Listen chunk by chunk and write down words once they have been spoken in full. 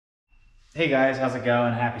Hey guys, how's it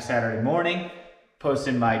going? Happy Saturday morning.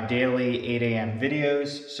 Posting my daily 8 a.m.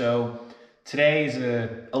 videos. So today is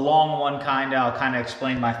a long one I'll kind of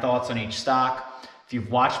explain my thoughts on each stock. If you've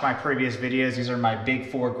watched my previous videos, these are my big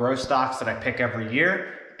four growth stocks that I pick every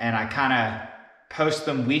year, and I kind of post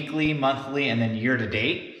them weekly, monthly, and then year to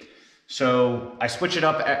date. So I switch it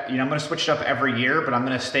up, I'm going to switch it up every year, but I'm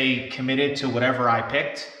going to stay committed to whatever I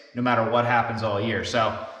picked, no matter what happens all year.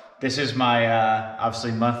 So this is my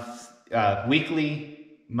obviously weekly,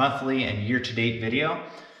 monthly, and year-to-date video.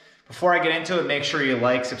 Before I get into it, make sure you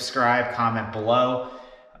like, subscribe, comment below.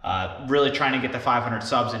 Really trying to get the 500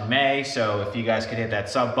 subs in May, so if you guys could hit that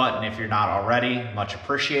sub button if you're not already, much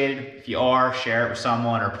appreciated. If you are, share it with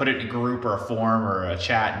someone or put it in a group or a forum or a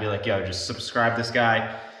chat and be like, yo, just subscribe this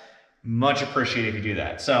guy. Much appreciated if you do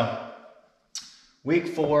that. So week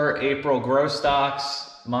 4, April growth stocks,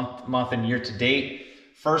 month and year to date.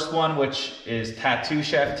 First one, which is Tattoo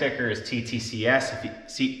Chef, ticker is TTCS.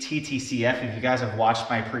 TTCF. If you guys have watched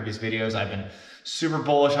my previous videos, I've been super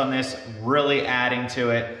bullish on this, really adding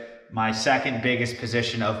to it. My second biggest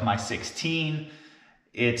position of my 16.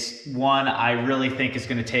 It's one I really think is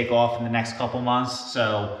going to take off in the next couple months.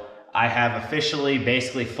 So I have officially,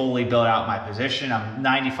 basically fully built out my position. I'm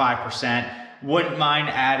 95%. Wouldn't mind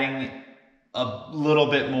adding a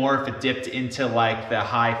little bit more if it dipped into like the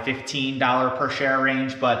high $15 per share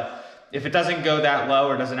range, but if it doesn't go that low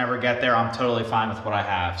or doesn't ever get there, I'm totally fine with what I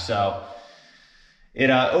have. So it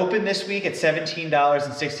opened this week at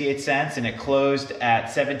 $17.68 and it closed at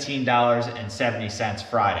 $17.70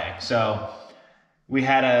 Friday. So we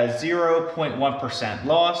had a 0.1%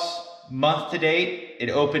 loss. Month to date, it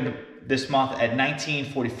opened this month at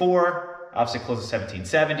 $19.44. Obviously closed at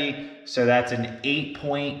 $17.70. So that's an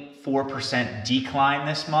 8.4% decline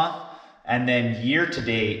this month. And then year to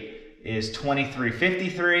date is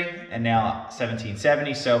 $23.53 and now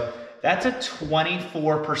 $17.70. So that's a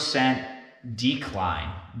 24%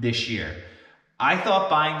 decline this year. I thought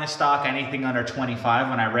buying the stock anything under 25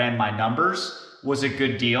 when I ran my numbers was a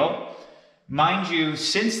good deal. Mind you,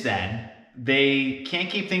 since then, they can't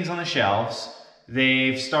keep things on the shelves.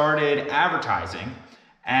 They've started advertising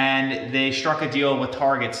and they struck a deal with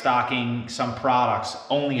Target stocking some products,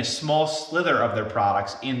 only a small slither of their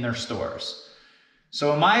products in their stores.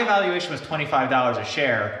 So when my evaluation was $25 a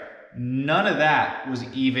share, none of that was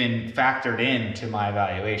even factored into my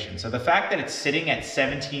evaluation. So the fact that it's sitting at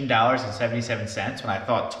 $17.77 when I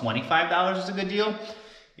thought $25 was a good deal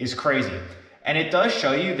is crazy. And it does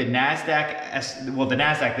show you the NASDAQ, the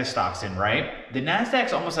NASDAQ this stock's in, right? The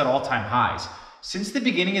NASDAQ's almost at all-time highs. Since the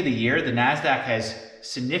beginning of the year, the NASDAQ has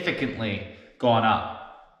significantly gone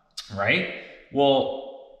up, right?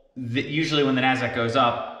 Well, usually when the NASDAQ goes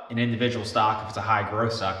up, an individual stock, if it's a high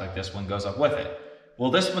growth stock like this one, goes up with it. Well,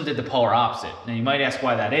 this one did the polar opposite. Now you might ask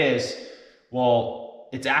why that is. Well,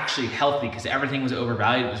 it's actually healthy because everything was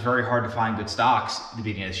overvalued. It was very hard to find good stocks at the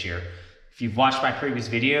beginning of this year. If you've watched my previous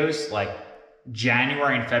videos, like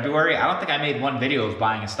January and February, I don't think I made one video of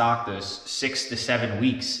buying a stock those 6 to 7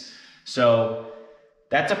 weeks. So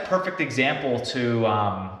that's a perfect example to,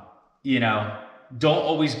 don't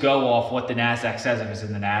always go off what the NASDAQ says if it's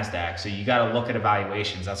in the NASDAQ. So you got to look at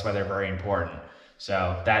evaluations. That's why they're very important.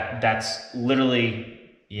 So that's literally,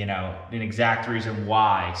 an exact reason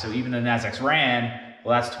why. So even though the NASDAQ's ran,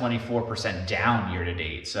 well, that's 24% down year to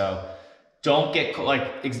date. So don't get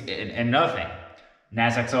and another thing,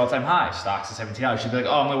 NASDAQ's at all-time high, stocks at $17. You should be like,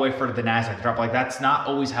 oh, I'm gonna wait for the NASDAQ to drop. Like that's not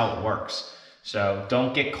always how it works. So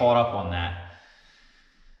don't get caught up on that.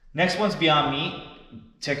 Next one's Beyond Meat.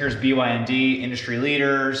 Ticker's BYND, industry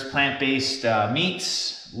leaders, plant-based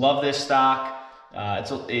meats. Love this stock.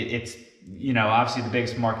 It's obviously the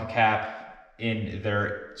biggest market cap in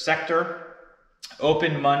their sector.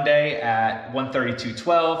 Opened Monday at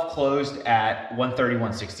 132.12, closed at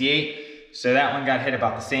 131.68. So that one got hit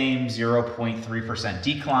about the same, 0.3%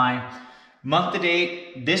 decline. Month to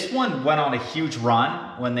date, this one went on a huge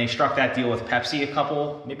run when they struck that deal with Pepsi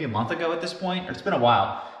maybe a month ago at this point, or it's been a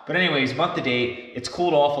while. But anyways, month to date, it's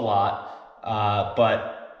cooled off a lot,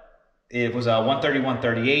 but it was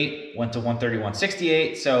 131.38, went to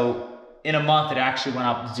 131.68. So in a month, it actually went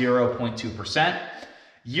up 0.2%.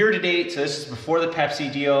 Year to date, so this is before the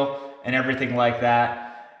Pepsi deal and everything like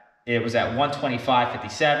that, it was at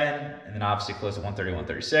 125.57, and then obviously closed at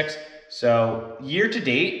 131.36. So year to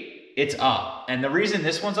date, it's up. And the reason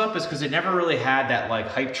this one's up is because it never really had that like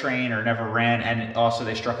hype train or never ran, and also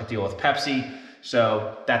they struck a deal with Pepsi.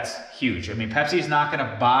 So that's huge. I mean, Pepsi's not going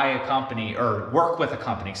to buy a company or work with a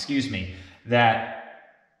company, that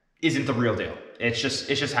isn't the real deal. It's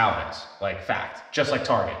just how it is, like fact. Just like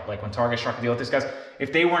Target, like when Target struck a deal with these guys,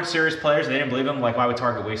 if they weren't serious players, they didn't believe them, like why would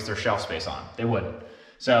Target waste their shelf space on them? They wouldn't.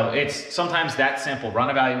 So it's sometimes that simple. Run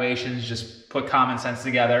evaluations, just put common sense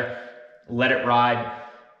together, let it ride.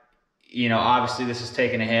 You know, obviously this is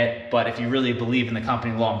taking a hit, but if you really believe in the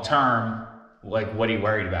company long term, like what are you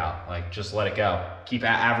worried about? Like just let it go. Keep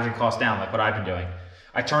averaging costs down, like what I've been doing.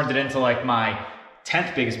 I turned it into like my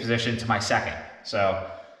 10th biggest position to my second. So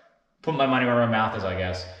put my money where my mouth is, I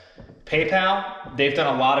guess. PayPal, they've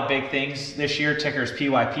done a lot of big things this year. Ticker is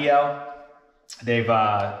PYPL. They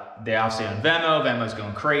obviously own Venmo. Venmo's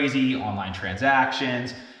going crazy. Online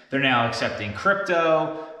transactions. They're now accepting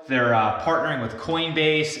crypto. They're partnering with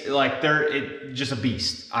Coinbase. Like they're just a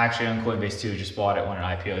beast. I actually own Coinbase too. Just bought it when it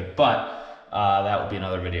IPO'd, but that will be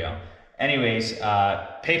another video. Anyways,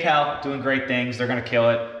 PayPal doing great things. They're going to kill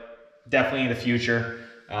it. Definitely in the future.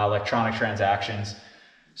 Electronic transactions.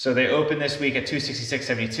 So they opened this week at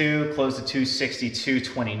 266.72, closed at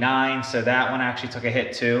 262.29. So that one actually took a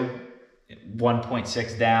hit too,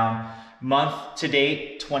 1.6 down. Month to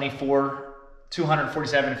date,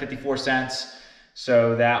 247.54 cents.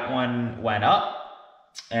 So that one went up.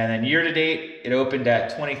 And then year to date, it opened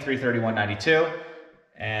at 2331.92,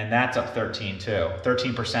 and that's up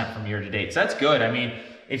 13% from year to date. So that's good. I mean,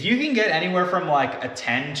 if you can get anywhere from like a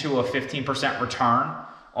 10 to a 15% return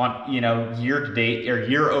on, you know, year to date or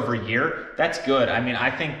year over year, that's good. I mean, I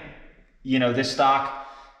think, you know, this stock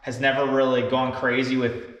has never really gone crazy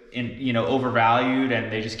you know, overvalued, and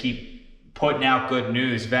they just keep putting out good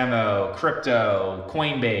news. Venmo, crypto,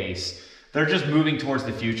 Coinbase, they're just moving towards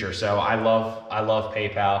the future. So I love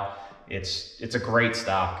PayPal. It's a great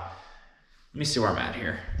stock. Let me see where I'm at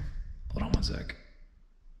here. Hold on one sec.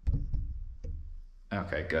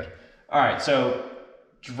 Okay, good. All right, so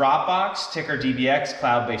Dropbox, ticker DBX,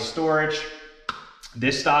 cloud-based storage.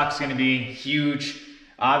 This stock's gonna be huge.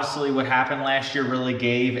 Obviously, what happened last year really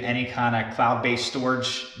gave any kind of cloud-based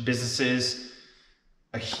storage businesses,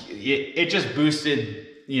 it just boosted,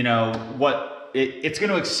 you know, it's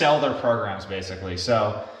gonna excel their programs basically.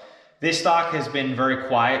 So this stock has been very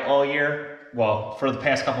quiet all year. Well, for the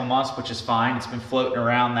past couple months, which is fine. It's been floating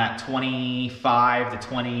around that $25 to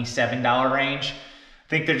 $27 range. I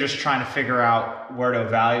think they're just trying to figure out where to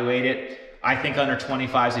evaluate it. I think under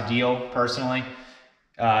 25 is a deal, personally.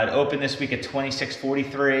 It opened this week at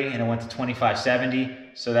 26.43 and it went to 25.70.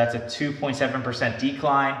 So that's a 2.7%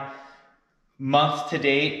 decline. Month to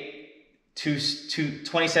date,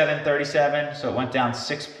 27.37. So it went down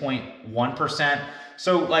 6.1%.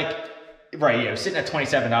 So like, right, yeah, sitting at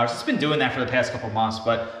 $27. It's been doing that for the past couple months,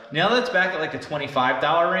 but now that it's back at like the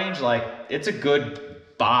 $25 range, like it's a good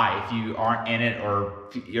buy if you aren't in it, or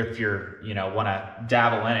if you're, you know, want to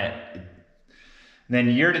dabble in it. And then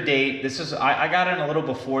year to date, I got in a little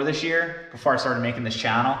before this year, before I started making this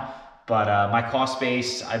channel, but my cost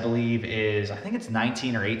base, I believe I think it's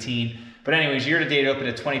 19 or 18. But anyways, year to date opened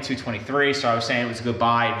at 22.23. So I was saying it was a good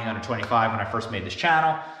buy at under 25 when I first made this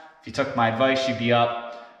channel. If you took my advice, you'd be up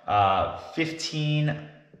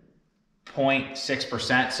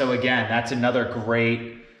 15.6%. So again, that's another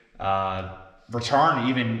great return,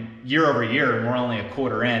 even year over year, and we're only a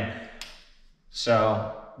quarter in.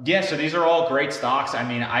 So yeah, so these are all great stocks. I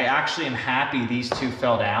mean, I actually am happy these two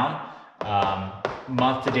fell down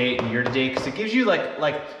month to date and year to date, because it gives you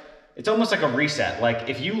like it's almost like a reset. Like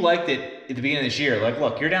if you liked it at the beginning of this year, like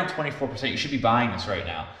look, you're down 24%, you should be buying this right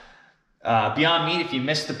now. Beyond Meat, if you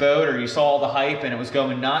missed the boat or you saw all the hype and it was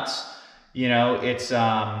going nuts, you know, it's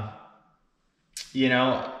you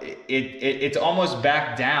know, it's almost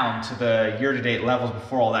back down to the year-to-date levels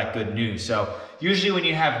before all that good news. So usually when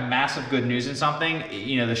you have massive good news in something,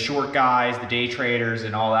 you know, the short guys, the day traders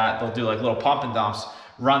and all that, they'll do like little pump and dumps,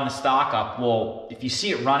 run the stock up. Well, if you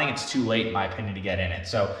see it running, it's too late, in my opinion, to get in it.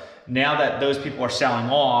 So now that those people are selling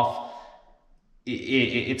off,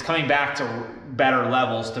 it's coming back to better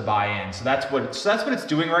levels to buy in. So that's what it's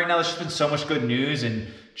doing right now. There's just been so much good news, and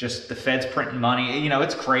just the Fed's printing money. You know,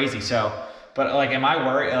 it's crazy. So, but like, am I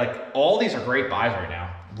worried? Like, all these are great buys right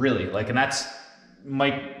now, really. Like, and that's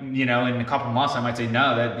you know, in a couple of months, I might say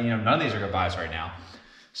no, that, you know, none of these are good buys right now.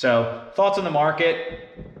 So thoughts on the market.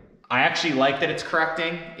 I actually like that it's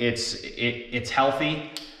correcting. It's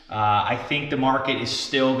healthy. I think the market is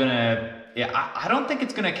still gonna, I don't think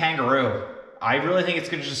it's gonna kangaroo. I really think it's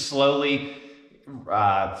gonna just slowly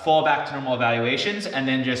fall back to normal valuations and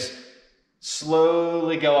then just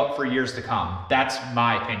slowly go up for years to come. That's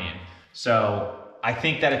my opinion. So I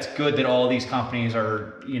think that it's good that all these companies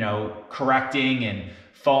are, you know, correcting and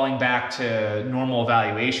falling back to normal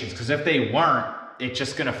valuations, because if they weren't, it's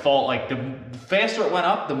just gonna fall. Like, the faster it went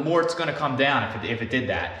up, the more it's gonna come down if it did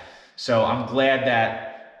that. So I'm glad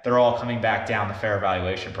that they're all coming back down the fair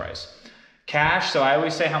valuation price. Cash, so I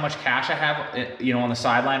always say how much cash I have, on the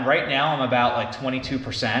sideline. Right now, I'm about like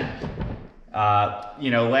 22%.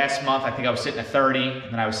 Last month, I think I was sitting at 30,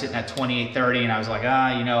 and then I was sitting at 28.30, and I was like,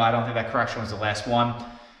 I don't think that correction was the last one.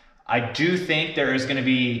 I do think there is going to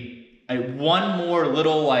be one more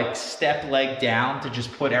little like step leg down to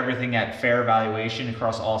just put everything at fair valuation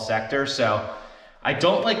across all sectors. So I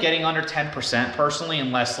don't like getting under 10% personally,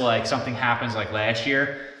 unless like something happens like last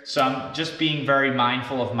year. So I'm just being very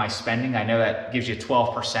mindful of my spending. I know that gives you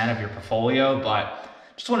 12% of your portfolio, but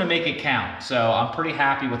just want to make it count. So I'm pretty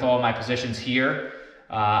happy with all my positions here.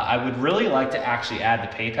 I would really like to actually add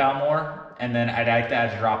the PayPal more, and then I'd like to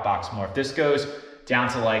add the Dropbox more. If this goes down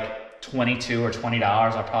to like $22 or $20,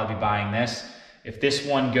 I'll probably be buying this. If this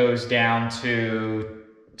one goes down to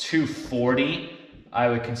 $240, I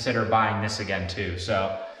would consider buying this again too.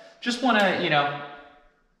 So just want to,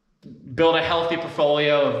 build a healthy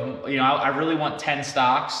portfolio of, I really want 10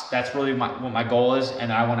 stocks. That's really what my goal is.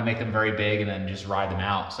 And I want to make them very big and then just ride them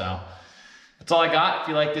out. So that's all I got. If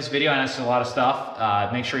you like this video, I know it's a lot of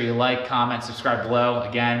stuff. Make sure you like, comment, subscribe below.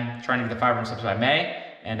 Again, trying to get the 500 subs by May,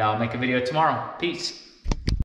 and I'll make a video tomorrow. Peace.